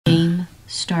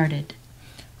started.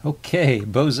 Okay,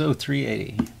 Bozo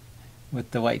 380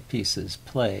 with the white pieces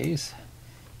plays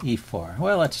e4.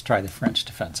 Well, let's try the French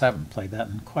defense. I haven't played that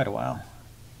in quite a while.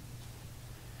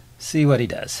 See what he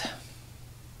does.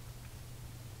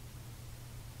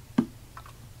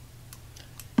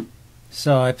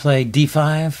 So I play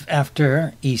d5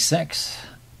 after e6.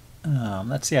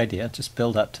 That's the idea, just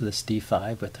build up to this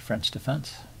d5 with the French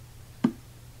defense.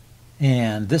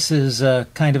 And this is a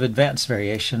kind of advanced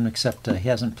variation, except he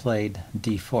hasn't played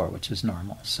d4, which is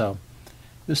normal. So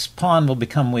this pawn will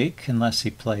become weak unless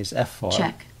he plays f4.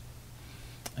 Check.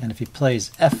 And if he plays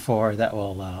f4, that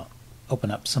will open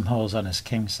up some holes on his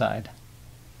king side.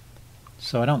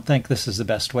 So I don't think this is the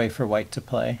best way for white to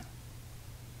play.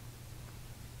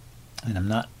 And I'm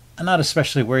not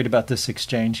especially worried about this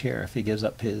exchange here. If he gives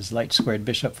up his light squared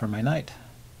bishop for my knight,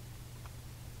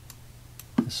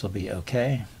 this will be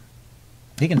okay.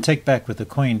 He can take back with the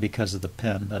queen because of the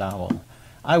pin, but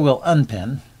I will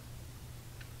unpin.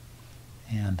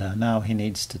 And now he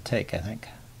needs to take, I think.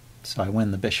 So I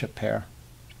win the bishop pair.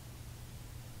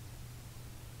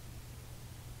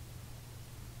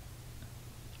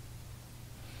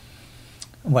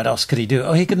 What else could he do?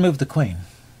 Oh, he could move the queen.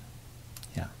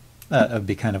 Yeah, that would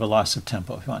be kind of a loss of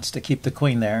tempo. If he wants to keep the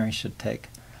queen there, he should take.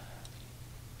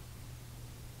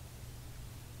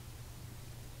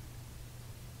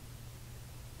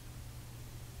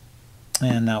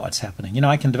 And now what's happening? You know,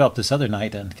 I can develop this other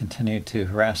knight and continue to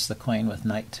harass the queen with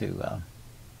knight to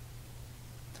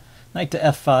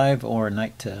f5 or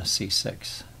knight to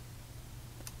c6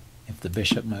 if the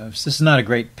bishop moves. This is not a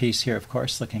great piece here, of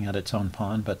course, looking at its own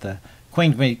pawn, but the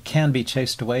queen can be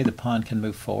chased away, the pawn can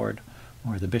move forward,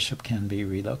 or the bishop can be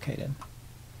relocated.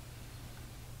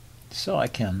 So I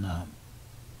can,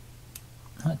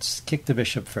 let's kick the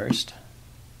bishop first.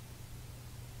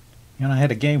 You know, I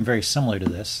had a game very similar to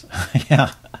this,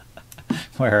 yeah,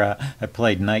 where I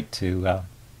played knight to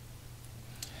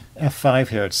f5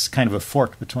 here. It's kind of a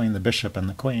fork between the bishop and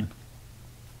the queen.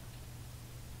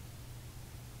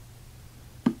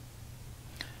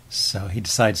 So he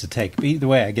decides to take. But either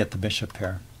way, I get the bishop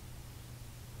pair.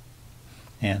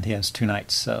 And he has two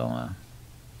knights, so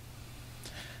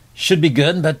should be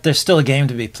good, but there's still a game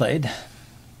to be played.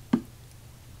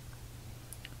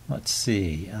 Let's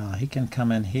see. He can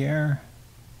come in here.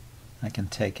 I can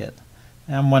take it.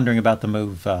 I'm wondering about the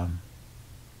move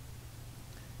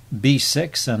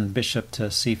b6 and bishop to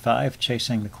c5,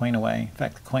 chasing the queen away. In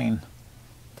fact, the queen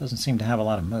doesn't seem to have a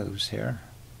lot of moves here.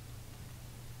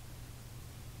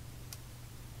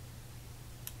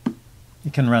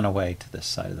 You can run away to this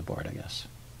side of the board, I guess.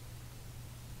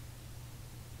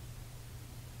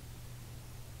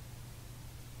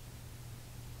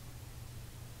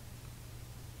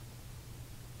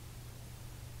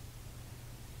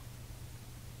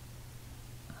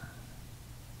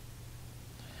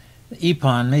 The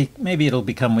e-pawn, maybe it'll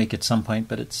become weak at some point,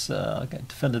 but it's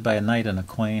defended by a knight and a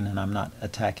queen, and I'm not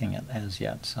attacking it as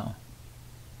yet, so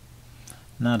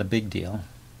not a big deal.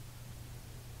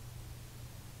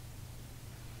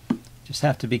 Just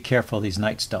have to be careful these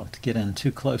knights don't get in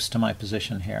too close to my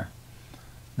position here.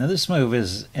 Now this move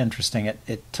is interesting.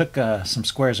 It took some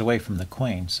squares away from the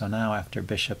queen, so now after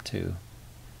bishop to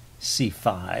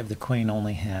c5, the queen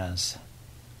only has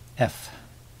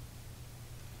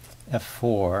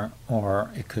f4,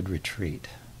 or it could retreat.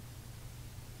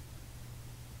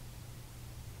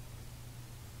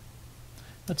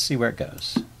 Let's see where it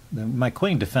goes. My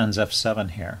queen defends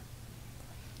f7 here,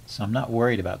 so I'm not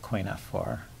worried about queen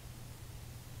f4.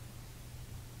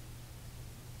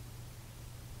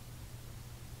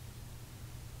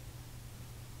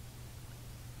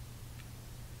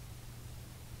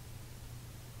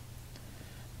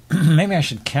 Maybe I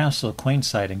should castle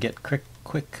queenside and get quick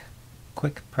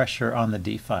pressure on the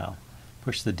d file.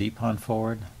 Push the d pawn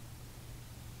forward.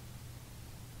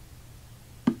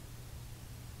 I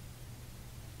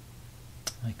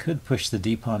could push the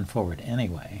d pawn forward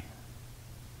anyway.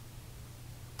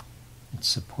 It's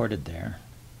supported there.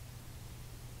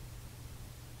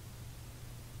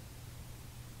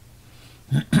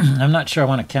 I'm not sure I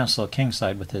want to castle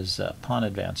kingside with his pawn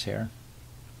advance here.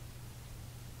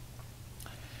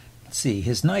 Let's see,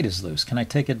 his knight is loose. Can I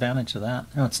take advantage of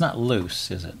that? No, it's not loose,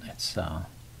 is it? It's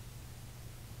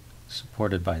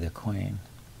supported by the queen.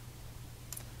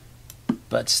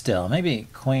 But still, maybe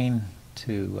queen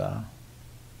to...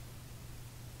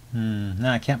 no,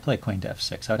 I can't play queen to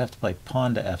f6. I would have to play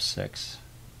pawn to f6.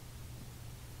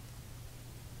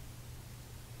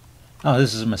 Oh,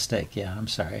 this is a mistake. Yeah, I'm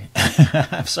sorry.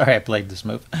 I'm sorry I played this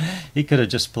move. He could have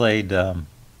just played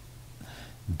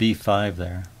b5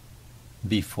 there.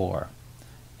 b4,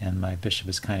 and my bishop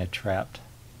is kind of trapped.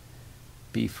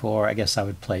 b4. I guess I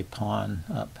would play pawn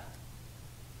up.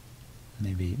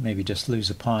 Maybe just lose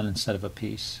a pawn instead of a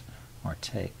piece, or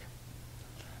take.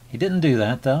 He didn't do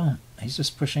that though. He's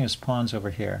just pushing his pawns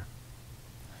over here.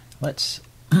 Let's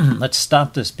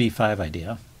stop this b5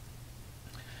 idea.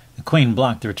 The queen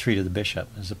blocked the retreat of the bishop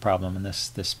is a problem in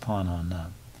this pawn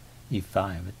on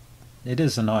e5. It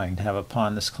is annoying to have a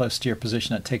pawn this close to your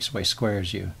position that takes away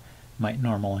squares you might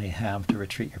normally have to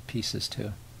retreat your pieces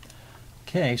to.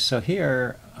 Okay, so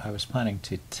here I was planning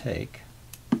to take.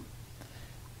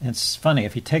 It's funny,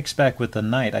 if he takes back with the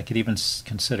knight, I could even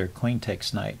consider queen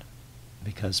takes knight,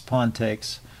 because pawn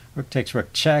takes rook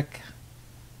check,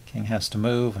 king has to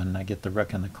move, and I get the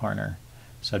rook in the corner.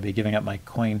 So I'd be giving up my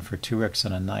queen for 2 rooks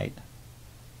and a knight,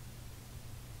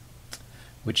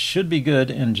 which should be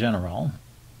good in general,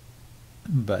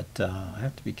 but I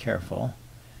have to be careful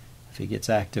if he gets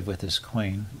active with his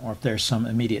queen, or if there's some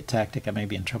immediate tactic I may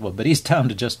be in trouble. But he's down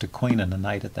to just a queen and a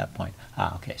knight at that point.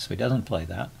 Okay, so he doesn't play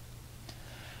that.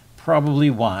 Probably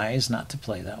wise not to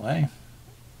play that way.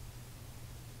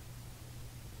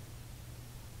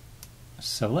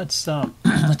 So let's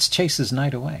let's chase his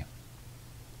knight away.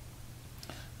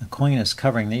 The queen is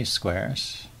covering these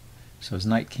squares, so his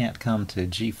knight can't come to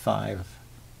g5.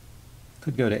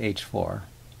 Could go to h4.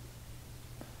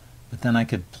 But then I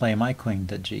could play my queen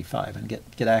to g5 and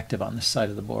get active on this side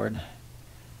of the board,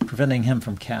 preventing him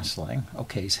from castling.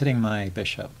 Okay, he's hitting my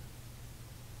bishop.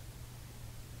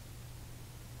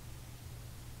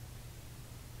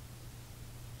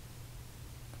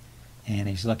 And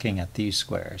he's looking at these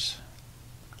squares.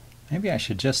 Maybe I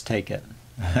should just take it.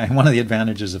 One of the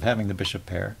advantages of having the bishop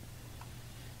pair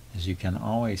is you can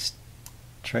always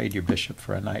trade your bishop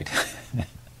for a knight.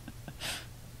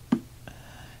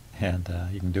 And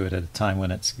you can do it at a time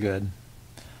when it's good,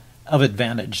 of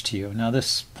advantage to you. Now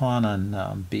this pawn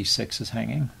on b6 is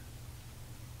hanging.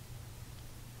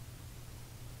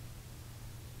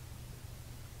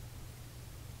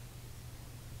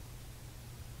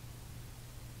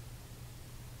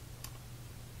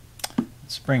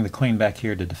 Let's bring the queen back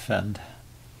here to defend,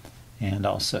 and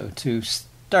also to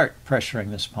start pressuring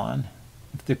this pawn.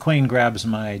 If the queen grabs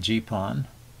my g-pawn,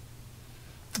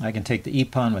 I can take the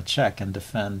e-pawn with check and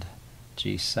defend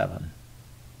g7.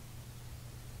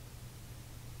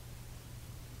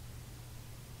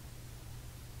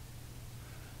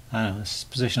 I don't know, this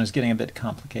position is getting a bit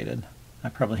complicated. I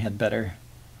probably had better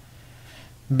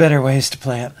ways to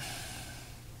play it.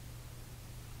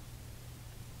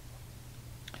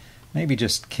 Maybe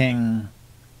just king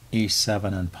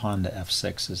e7 and pawn to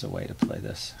f6 is a way to play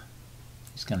this.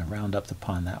 He's going to round up the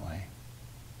pawn that way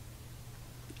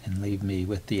and leave me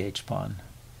with the h-pawn.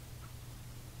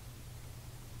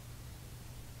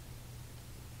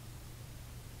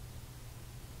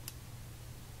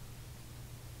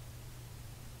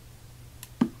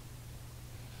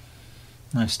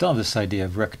 I still have this idea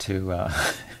of rook to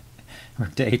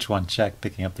rook to h1 check,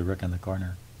 picking up the rook in the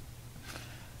corner.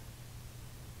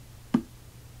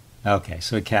 Okay,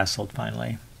 so he castled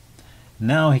finally.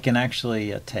 Now he can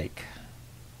actually take.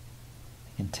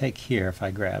 He can take here if I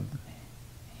grab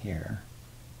here.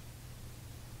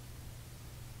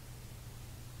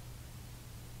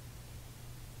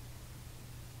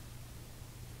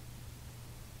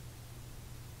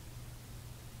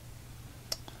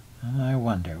 I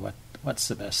wonder what's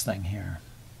the best thing here.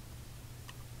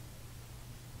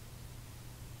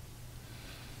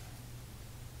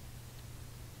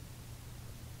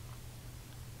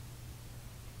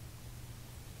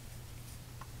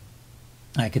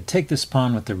 I could take this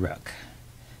pawn with the rook,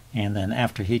 and then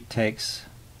after he takes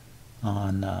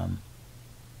on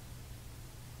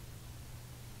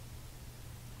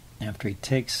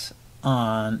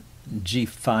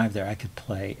g5 there, I could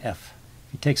play f.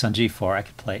 If he takes on g4, I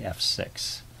could play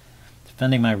f6,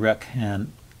 defending my rook,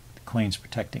 and the queen's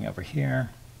protecting over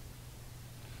here,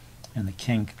 and the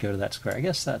king could go to that square. I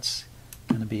guess that's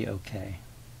going to be okay.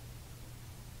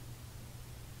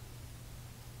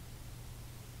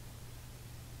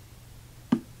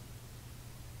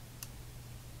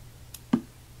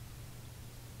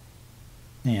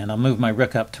 And I'll move my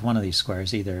rook up to one of these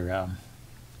squares, either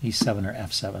e7 or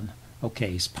f7.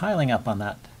 Okay, he's piling up on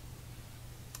that.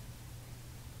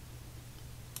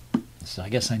 So I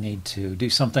guess I need to do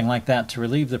something like that to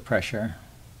relieve the pressure.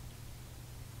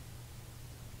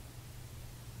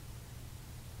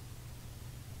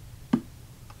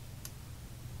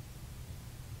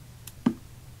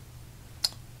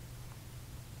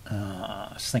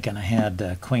 I was thinking I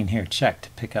had queen here check to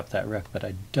pick up that rook, but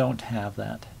I don't have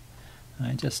that.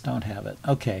 I just don't have it.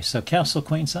 Okay, so castle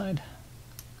queenside.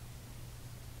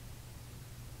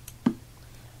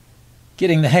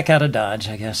 getting the heck out of Dodge,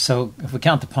 I guess. So if we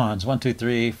count the pawns, 1, 2,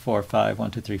 3, 4, 5,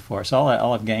 1, 2, 3, 4. So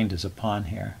all I've gained is a pawn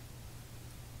here.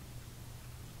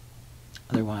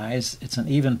 Otherwise, it's an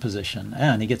even position.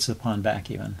 And he gets the pawn back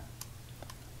even.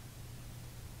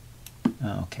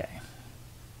 Okay.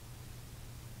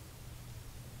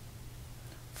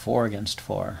 4 against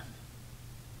 4.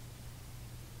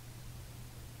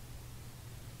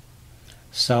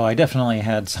 So I definitely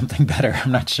had something better.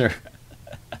 I'm not sure.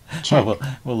 Well,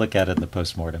 we'll look at it in the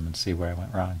postmortem and see where I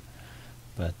went wrong.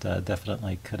 But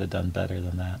definitely could have done better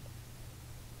than that.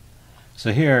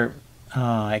 So here,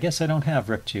 I guess I don't have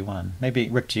rook g1. Maybe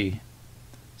rook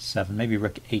g7. Maybe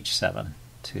rook h7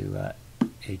 to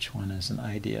h1 is an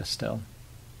idea still.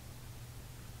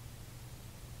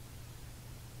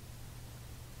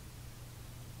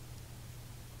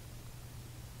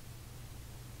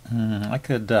 I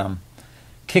could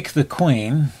kick the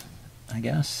queen, I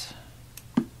guess.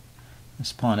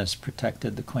 This pawn is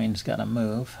protected. The queen's got to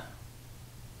move.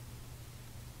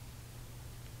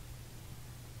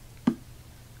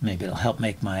 Maybe it'll help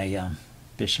make my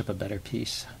bishop a better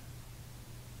piece.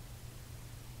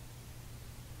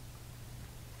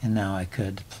 And now I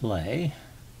could play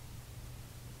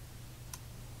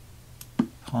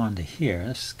pawn to here.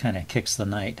 This kind of kicks the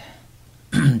knight.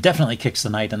 Definitely kicks the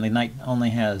knight, and the knight only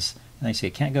has, and I see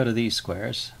it can't go to these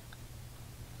squares.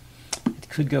 It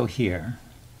could go here.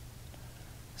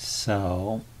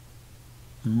 So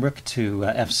rook to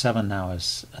f7 now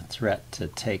is a threat to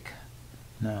take.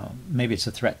 No, maybe it's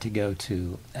a threat to go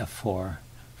to f4,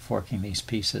 forking these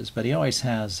pieces. But he always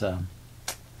has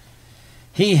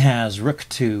rook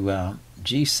to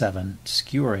g7,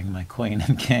 skewering my queen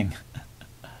and king.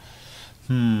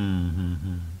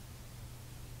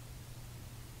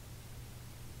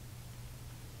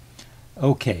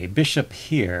 Okay, bishop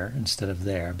here instead of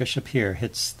there. Bishop here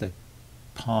hits the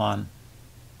pawn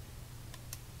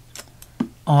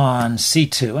on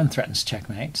c2 and threatens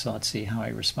checkmate. So let's see how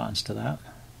he responds to that.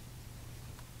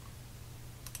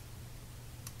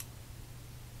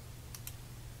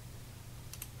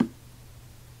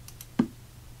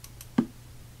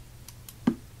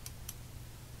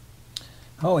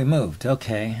 Oh, he moved.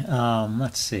 Okay,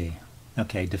 let's see.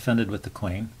 Okay, defended with the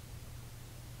queen.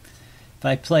 If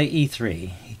I play e3,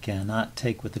 he cannot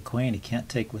take with the queen. He can't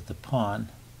take with the pawn.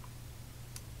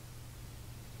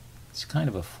 It's kind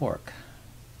of a fork.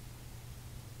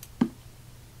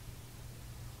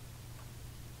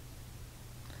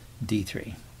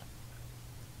 d3.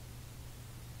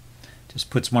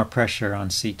 Just puts more pressure on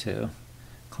c2.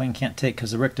 Queen can't take because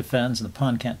the rook defends, and the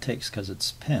pawn can't take because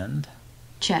it's pinned.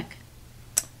 Check.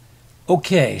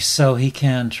 Okay, so he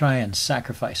can try and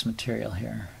sacrifice material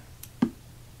here.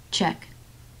 Check.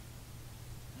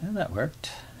 Yeah, that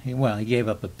worked. He gave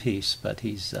up a piece, but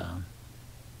he's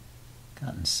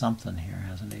gotten something here,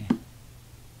 hasn't he?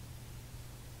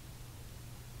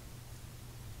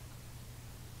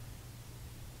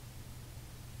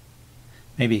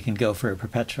 Maybe he can go for a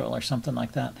perpetual or something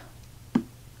like that.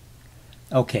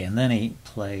 Okay, and then he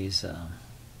plays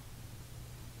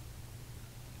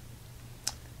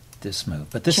this move.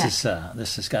 But this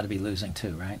has got to be losing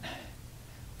too, right?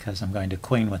 Because I'm going to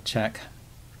queen with check.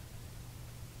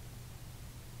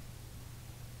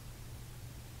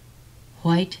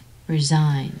 White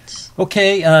resigns.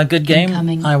 Okay, good game.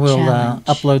 Incoming I will challenge.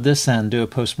 upload this and do a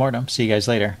post-mortem. See you guys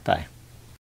later. Bye.